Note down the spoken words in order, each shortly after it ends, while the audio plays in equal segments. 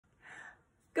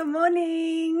Good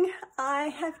morning. I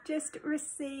have just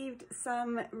received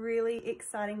some really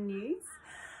exciting news.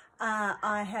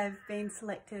 I have been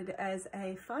selected as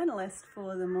a finalist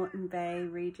for the Moreton Bay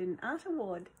Region Art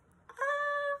Award.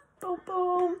 Boom,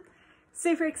 boom.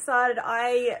 Super excited.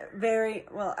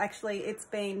 Actually, it's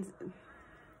been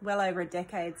well over a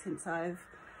decade since I've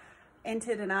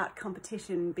entered an art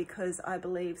competition because I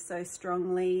believe so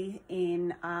strongly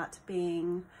in art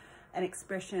being an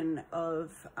expression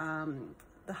of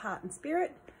the heart and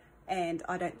spirit, and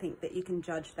I don't think that you can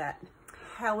judge that.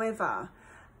 However,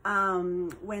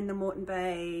 when the Moreton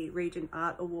Bay Region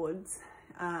Art Awards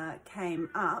came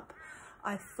up,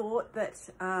 I thought that,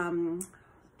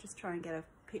 just try and get a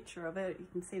picture of it, you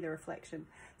can see the reflection.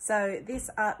 So this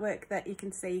artwork that you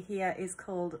can see here is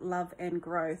called Love and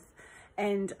Growth,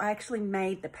 and I actually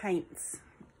made the paints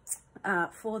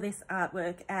for this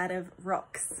artwork out of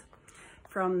rocks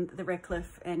from the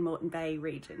Redcliffe and Moreton Bay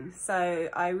region. So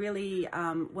I really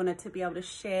wanted to be able to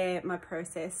share my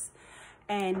process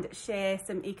and share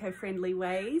some eco-friendly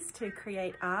ways to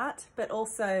create art, but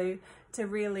also to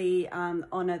really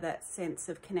honour that sense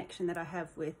of connection that I have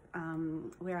with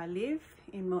where I live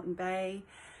in Moreton Bay.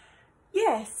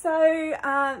 Yeah, so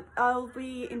I'll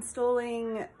be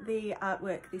installing the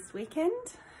artwork this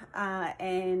weekend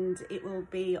and it will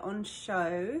be on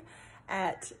show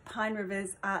at Pine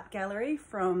Rivers Art Gallery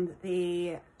from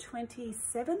the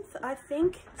 27th, I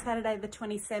think, Saturday the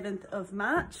 27th of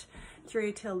March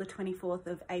through till the 24th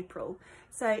of April.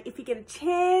 So if you get a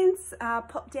chance,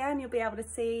 pop down, you'll be able to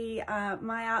see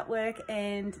my artwork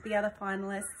and the other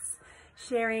finalists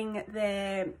sharing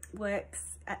their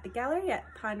works at the gallery, at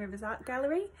Pine Rivers Art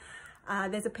Gallery.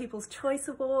 There's a People's Choice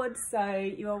Award, so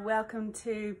you're welcome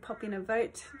to pop in a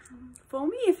vote for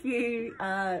me if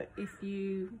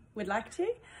you would like to.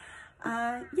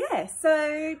 Yeah,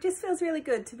 so just feels really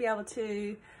good to be able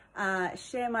to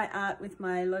share my art with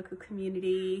my local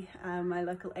community, my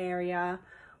local area,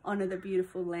 honour the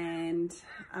beautiful land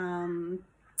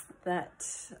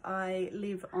that I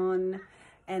live on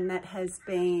and that has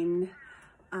been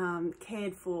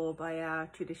cared for by our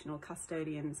traditional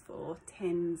custodians for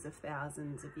tens of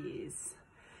thousands of years.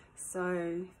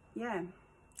 So yeah,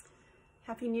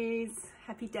 happy news,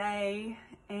 happy day,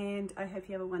 and I hope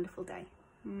you have a wonderful day.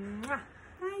 Mwah.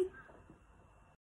 Bye.